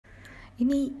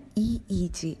ഇനി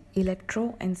EEG electro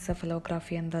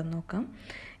എൻസെഫലോഗ്രാഫി എന്താണെന്ന് നോക്കാം.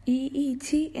 EEG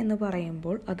എന്ന്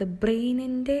പറയുമ്പോൾ അത്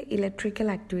ബ്രെയിനിൻ്റെ ഇലക്ട്രിക്കൽ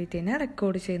ആക്ടിവിറ്റീനെ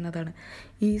റെക്കോർഡ് ചെയ്യുന്നതാണ്.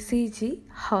 ECG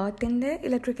ഹാർട്ടിൻ്റെ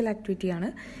ഇലക്ട്രിക്കൽ ആക്ടിവിറ്റിയാണ്.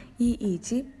 EEG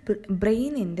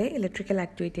ബ്രെയിനിൻ്റെ ഇലക്ട്രിക്കൽ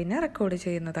ആക്ടിവിറ്റീനെ റെക്കോർഡ്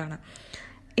ചെയ്യുന്നതാണ്.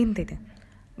 എന്തിന്?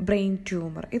 Brain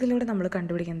tumour. ഇതിലൂടെ നമ്മൾ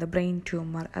കണ്ടുപിടിക്കുന്നത് ബ്രെയിൻ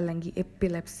ട്യൂമർ അല്ലെങ്കിൽ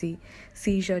epilepsy,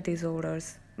 seizure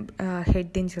disorders,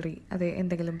 head injury, അത്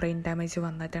എന്തെങ്കിലും ബ്രെയിൻ ഡാമേജ്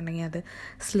വന്നിട്ടുണ്ടെങ്കിൽ അത്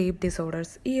സ്ലീപ്പ്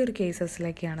ഡിസോർഡേഴ്സ്, ഈ ഒരു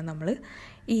കേസസിലേക്കാണ് നമ്മൾ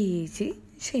EEG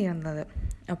ചെയ്യുന്നത്.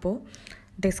 അപ്പോൾ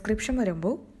ഡിസ്ക്രിപ്ഷൻ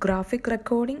വരുമ്പോൾ graphic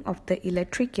recording of the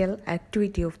electrical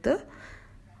activity of the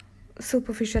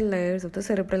superficial layers of the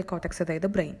cerebral cortex, അതായത്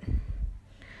ബ്രെയിൻ.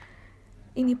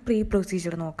 ഇനി പ്രീ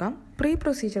പ്രൊസീജിയർ നോക്കാം. പ്രീ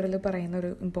പ്രൊസീജിയറിൽ പറയുന്ന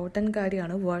ഒരു ഇമ്പോർട്ടൻറ്റ്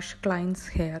കാര്യമാണ് വാഷ് ക്ലയൻസ്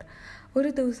ഹെയർ. ഒരു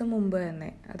ദിവസം മുമ്പ് തന്നെ,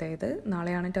 അതായത്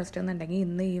നാളെയാണ് ടെസ്റ്റ് എന്നുണ്ടെങ്കിൽ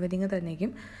ഇന്ന് ഈവനിങ്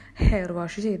തന്നെയും ഹെയർ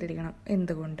വാഷ് ചെയ്തിരിക്കണം.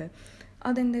 എന്തുകൊണ്ട്?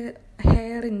 അതിൻ്റെ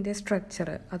ഹെയറിൻ്റെ സ്ട്രക്ചർ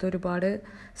അതൊരുപാട്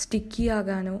സ്റ്റിക്കി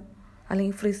ആകാനോ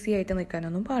അല്ലെങ്കിൽ ഫ്രിസി ആയിട്ട്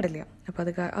നിൽക്കാനൊന്നും പാടില്ല.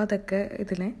 അപ്പോൾ അതൊക്കെ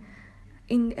ഇതിനെ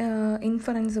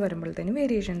ഇൻഫറൻസ് വരുമ്പോഴത്തേനും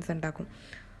വേരിയേഷൻസ് ഉണ്ടാക്കും.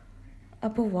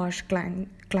 അപ്പോൾ വാഷ്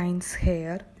ക്ലയൻസ്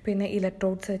ഹെയർ, പിന്നെ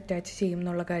ഇലക്ട്രോഡ്സ് അറ്റാച്ച് ചെയ്യും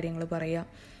എന്നുള്ള കാര്യങ്ങൾ പറയുക.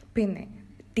 പിന്നെ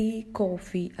ടീ,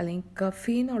 കോഫി അല്ലെങ്കിൽ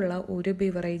കഫീനുള്ള ഒരു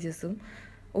ബിവറേജസും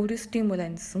ഒരു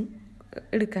സ്റ്റിമുലൻസും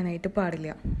എടുക്കാനായിട്ട് പാടില്ല.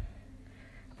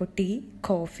 അപ്പോൾ tea,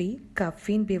 coffee,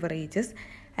 caffeine beverages,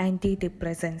 anti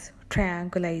depressants,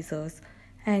 ട്രയാങ്കുലൈസേഴ്സ്,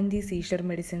 anti seizure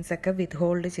medicines ഒക്കെ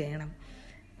വിത്ത്ഹോൾഡ് ചെയ്യണം.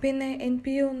 പിന്നെ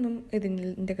NPO ഒന്നും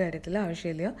ഇതിൻ്റെ കാര്യത്തിൽ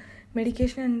ആവശ്യമില്ല.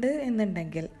 മെഡിക്കേഷൻ ഉണ്ട്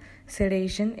എന്നുണ്ടെങ്കിൽ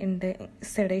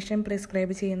സെഡേഷൻ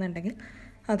പ്രിസ്ക്രൈബ് ചെയ്യുന്നുണ്ടെങ്കിൽ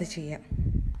അത് ചെയ്യാം.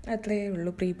 അത്രയേ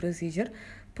ഉള്ളൂ പ്രീ പ്രൊസീജിയർ.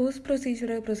 പോസ്റ്റ്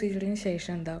പ്രൊസീജിയറിന്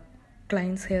ശേഷം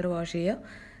ക്ലയൻസ് ഹെയർ വാഷ് ചെയ്യുക.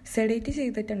 സെഡേറ്റ്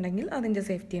ചെയ്തിട്ടുണ്ടെങ്കിൽ അതിൻ്റെ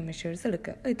സേഫ്റ്റി മെഷേഴ്സ്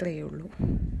എടുക്കുക. ഇത്രയേ ഉള്ളൂ.